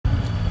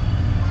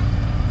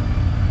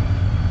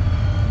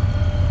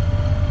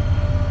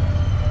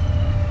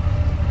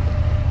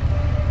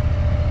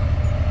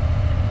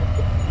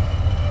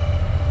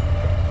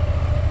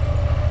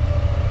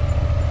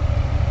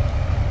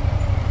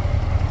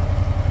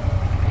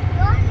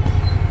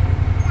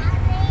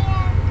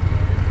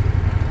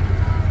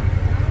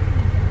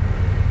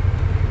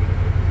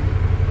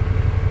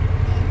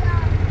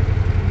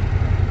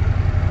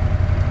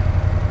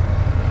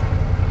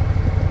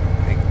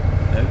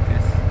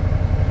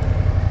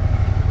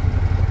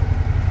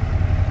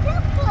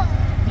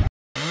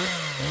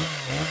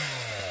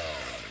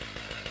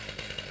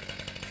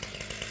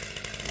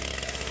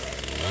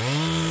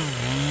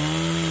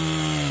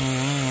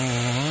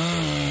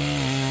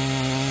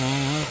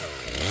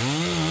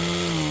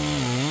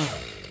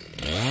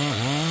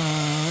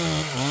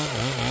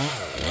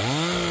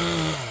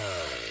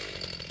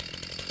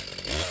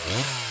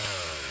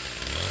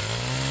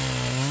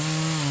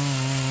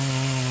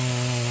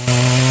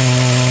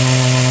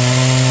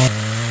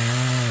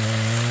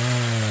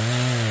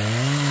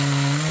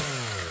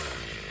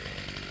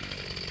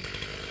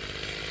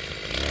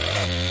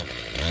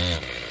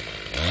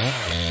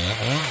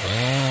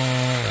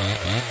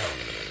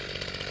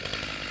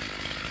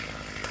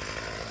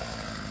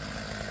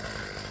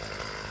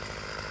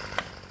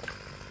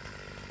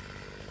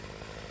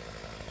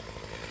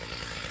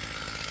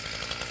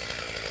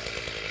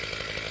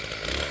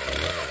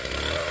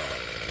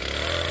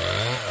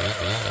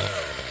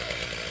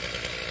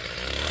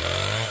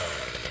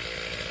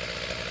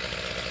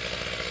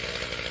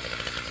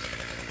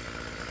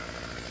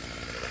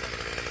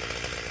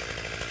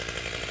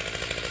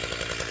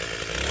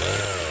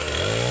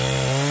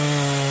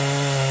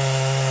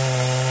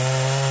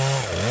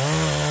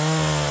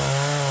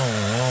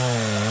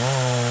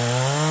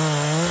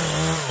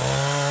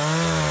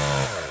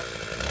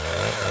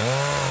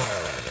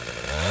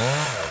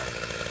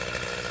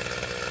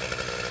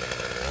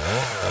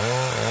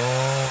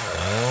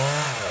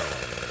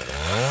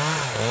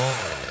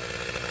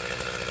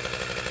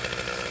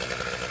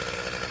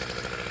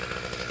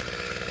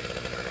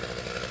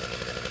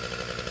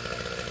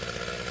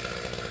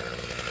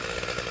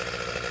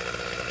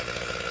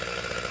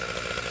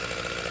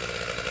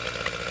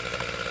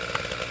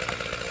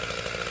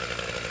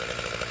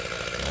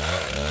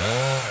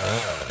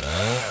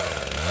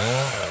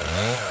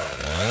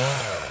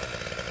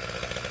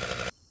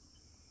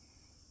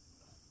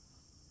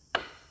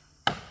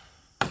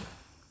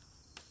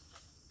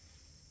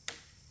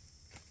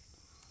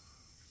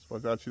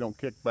Watch out you don't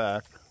kick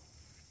back.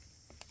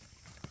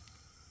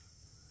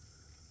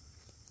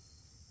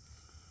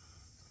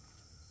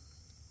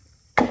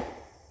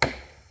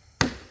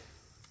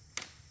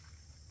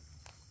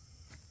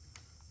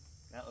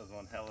 That was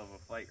one hell of a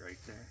fight right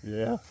there.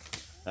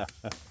 Yeah.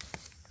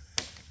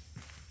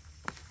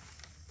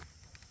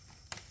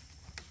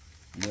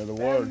 Yeah, the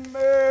word.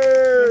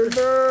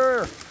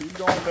 Timber! Keep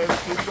going, baby.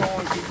 Keep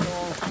going, keep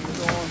going, keep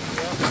going.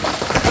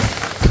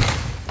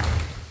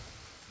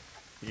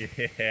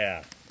 Yep.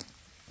 Yeah.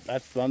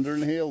 That's thunder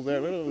in the hills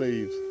there. Look at the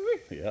leaves.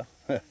 Yeah.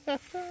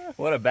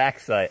 What a back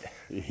sight.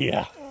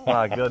 Yeah.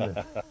 My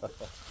goodness.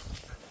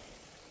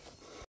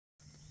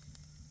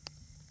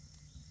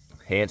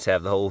 Ants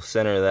have the whole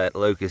center of that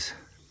locust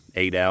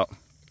ate out.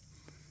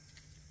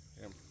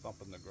 Yeah,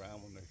 thumping the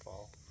ground when they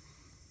fall.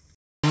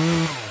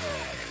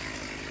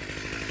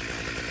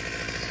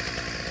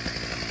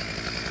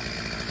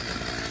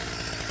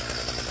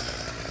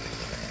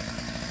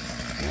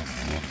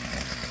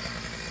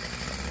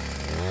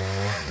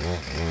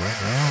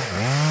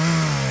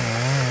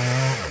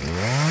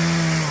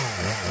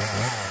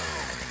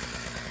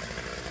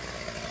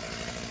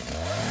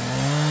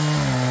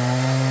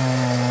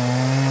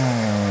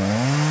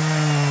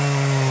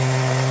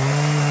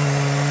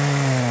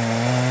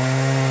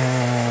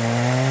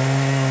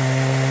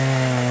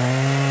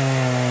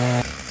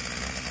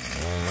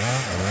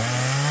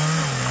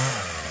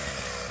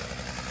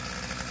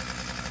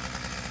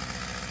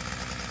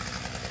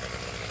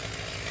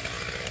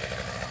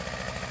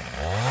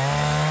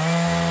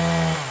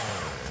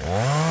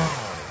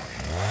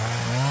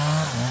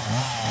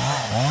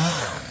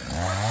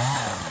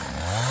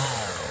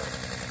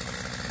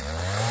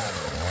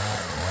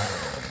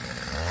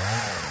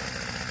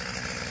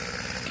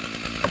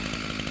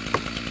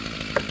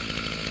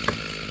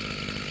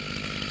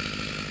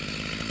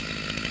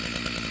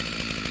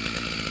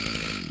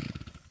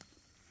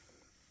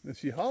 Is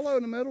she hollow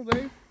in the middle,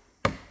 Dave?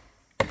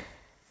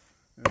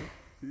 Yeah,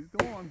 she's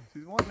going.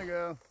 She's wanting to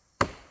go.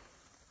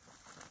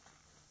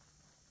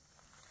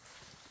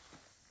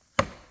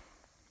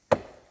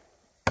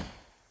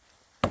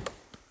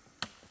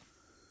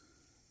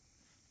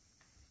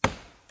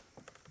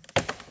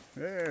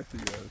 There she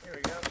goes. Here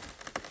we go.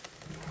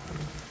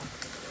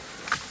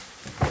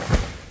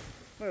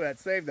 Look at that.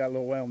 Saved that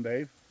little elm,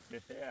 Dave.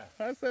 Yeah.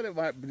 I said it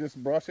might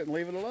just brush it and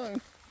leave it alone.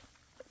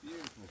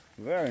 Beautiful.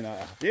 Very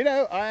nice. You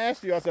know, I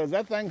asked you, I said, is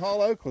that thing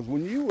hollow? Because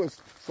when you was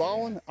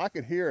sawing, I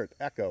could hear it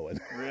echoing.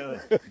 Really?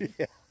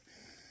 Yeah.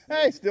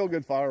 Hey, still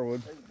good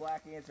firewood. Those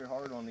black ants are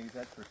hard on these,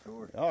 that's for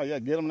sure. Oh, yeah,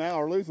 get them now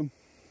or lose them.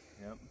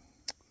 Yep.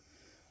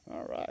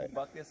 All right.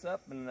 Buck this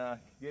up and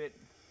get it,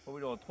 what are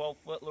we doing, 12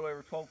 foot, a little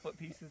over 12 foot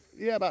pieces?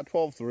 Yeah, about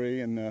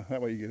 12-3, and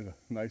that way you get a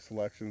nice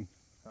selection.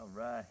 All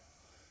right.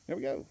 Here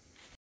we go.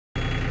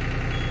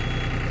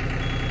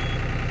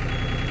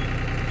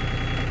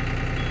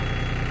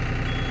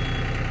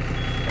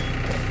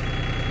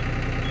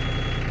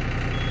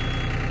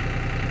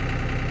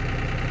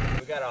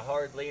 We got a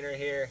hard leaner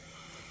here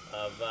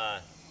of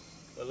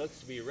what looks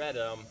to be red.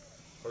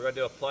 We're going to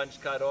do a plunge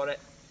cut on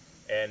it,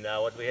 and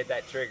once we hit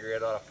that trigger,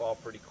 it ought to fall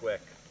pretty quick.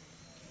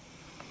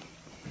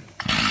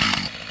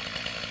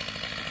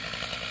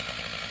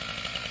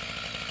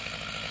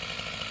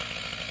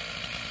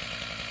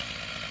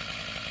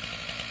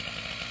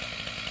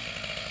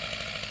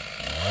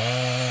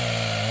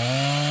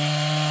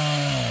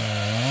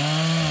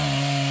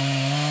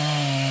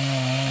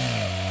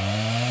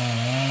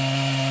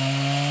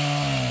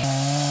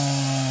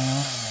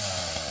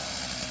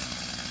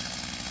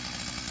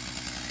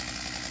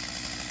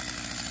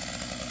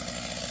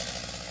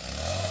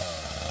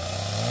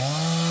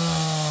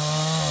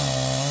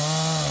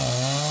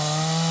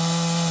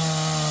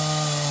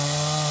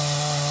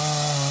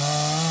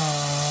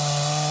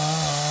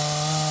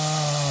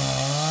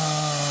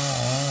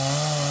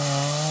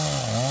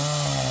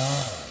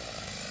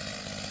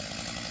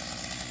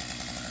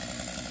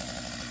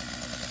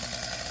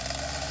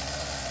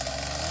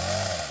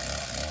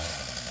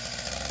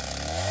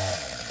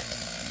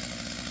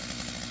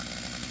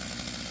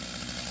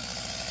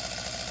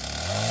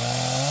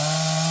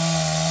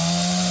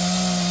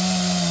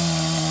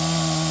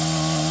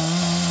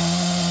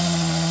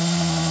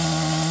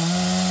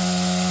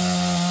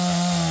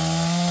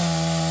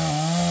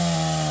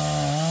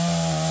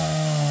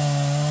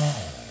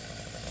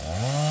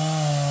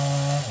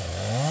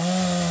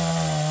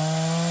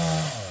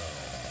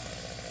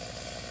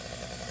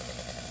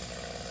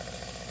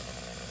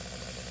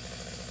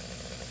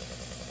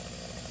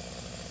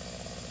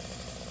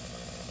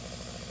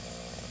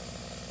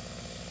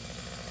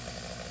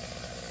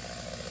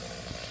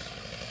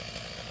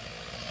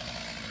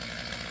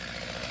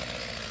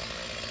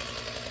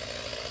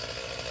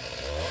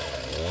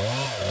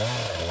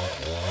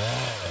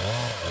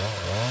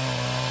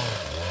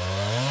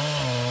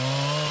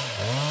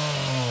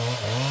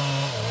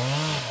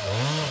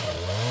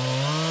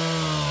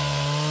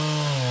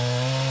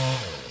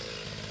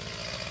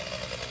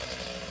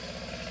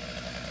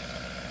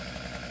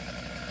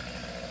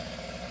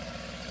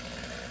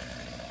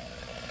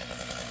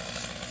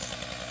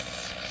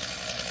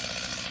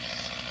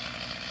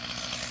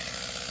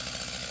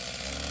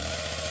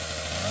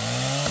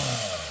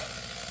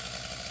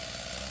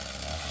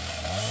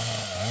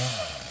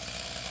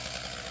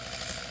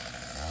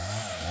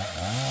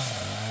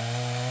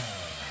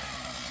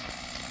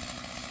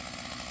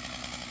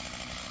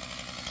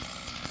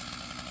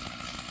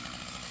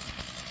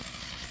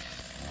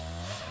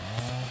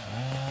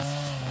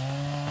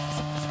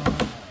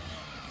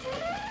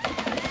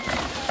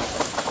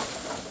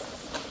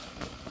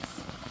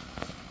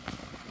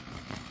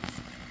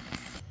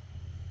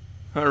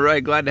 All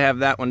right, glad to have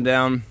that one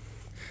down.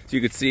 As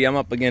you can see, I'm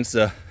up against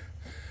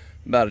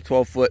about a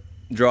 12-foot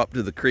drop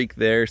to the creek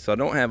there, so I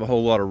don't have a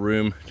whole lot of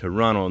room to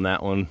run on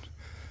that one.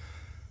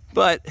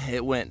 But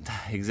it went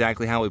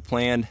exactly how we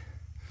planned.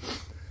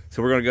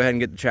 So we're gonna go ahead and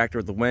get the tractor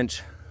with the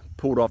winch,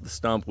 pulled off the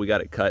stump. We got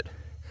it cut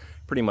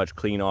pretty much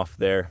clean off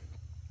there.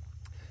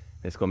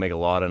 It's gonna make a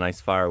lot of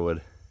nice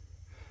firewood.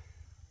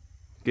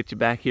 Get you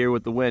back here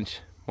with the winch.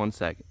 1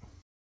 second.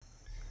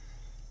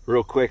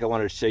 Real quick, I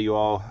wanted to show you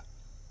all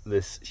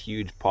this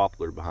huge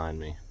poplar behind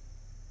me.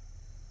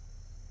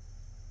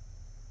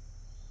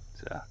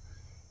 So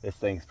this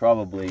thing's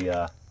probably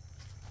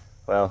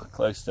well,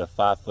 close to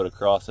 5 foot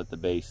across at the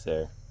base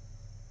there,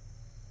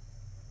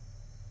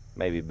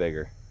 maybe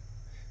bigger.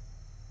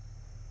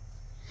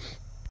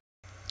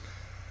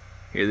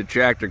 Hear the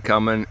tractor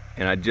coming,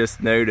 and I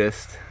just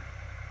noticed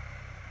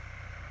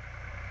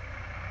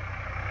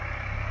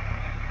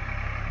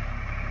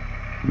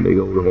big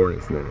old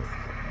hornet's nest.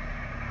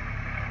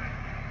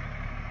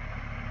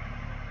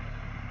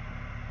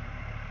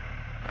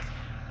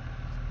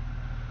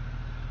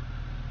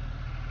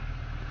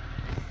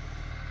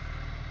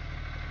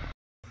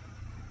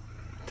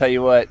 Tell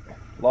you what,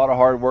 a lot of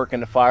hard work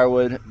into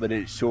firewood, but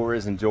it sure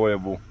is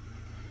enjoyable.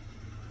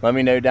 Let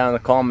me know down in the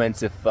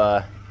comments if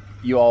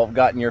you all have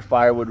gotten your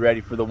firewood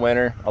ready for the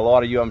winter. A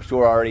lot of you, I'm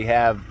sure, already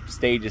have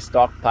stages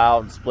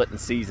stockpiled, split and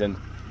seasoned,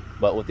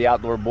 but with the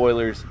outdoor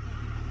boilers,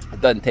 it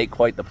doesn't take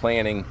quite the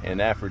planning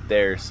and effort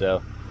there.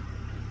 So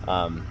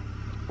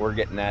we're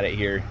getting at it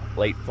here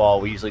late fall.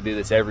 We usually do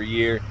this every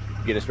year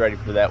to get us ready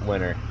for that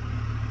winter.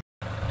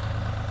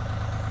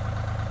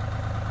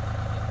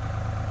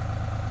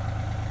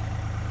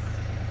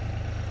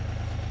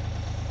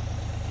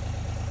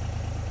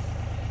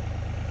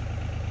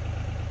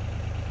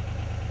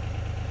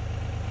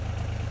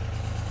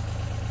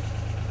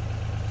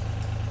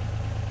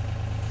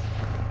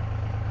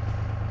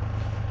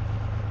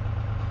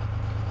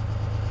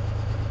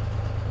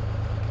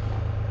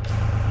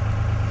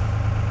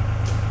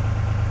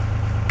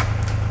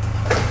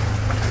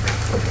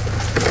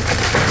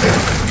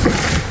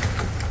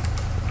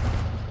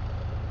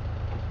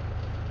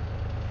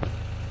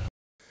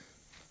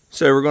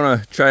 So we're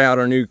gonna try out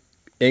our new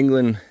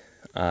England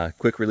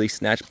quick release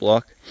snatch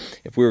block.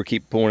 If we were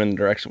keep pulling in the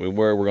direction we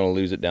were, we're gonna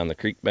lose it down the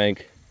creek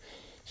bank.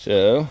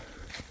 So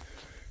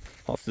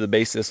off to the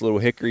base of this little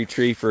hickory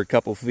tree for a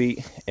couple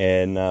feet,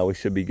 and we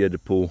should be good to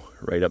pull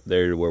right up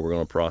there to where we're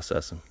gonna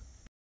process them.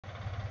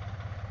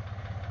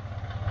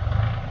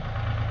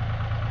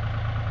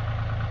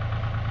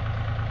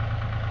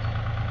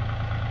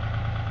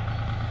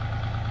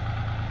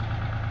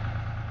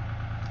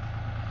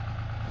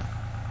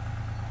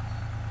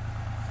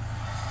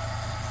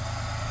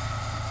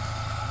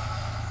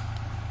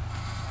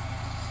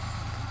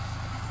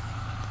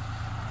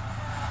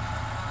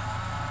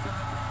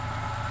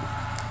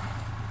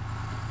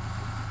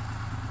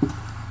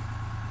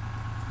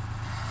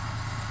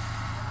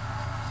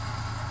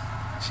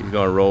 She's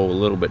going to roll a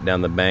little bit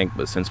down the bank,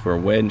 but since we're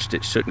wedged,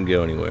 it shouldn't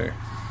go anywhere.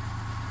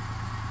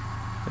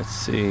 Let's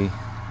see.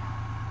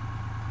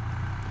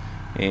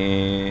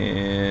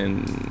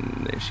 And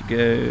there she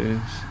goes.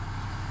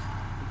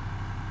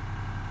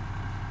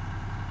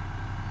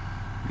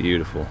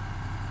 Beautiful.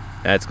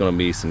 That's going to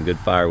be some good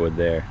firewood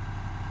there.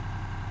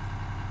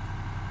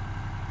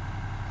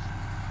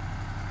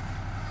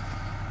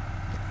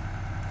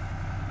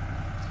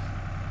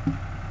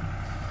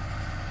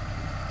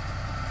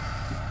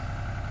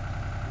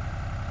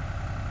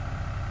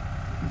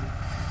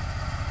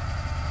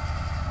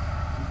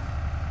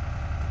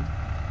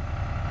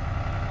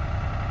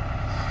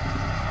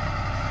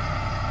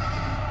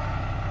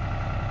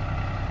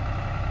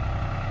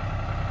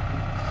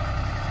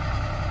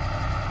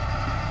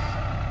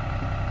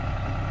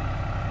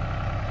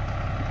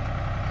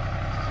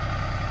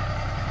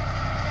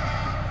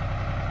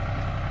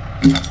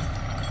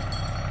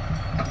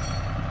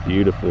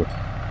 Beautiful.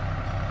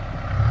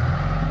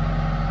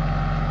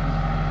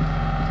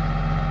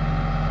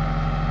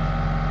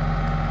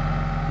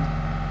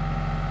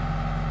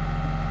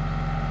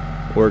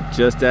 Worked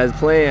just as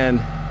planned.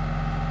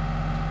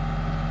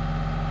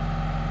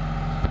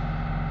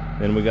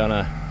 Then we're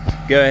gonna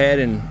go ahead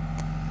and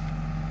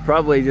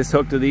probably just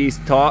hook to these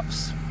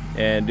tops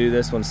and do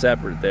this one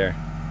separate there.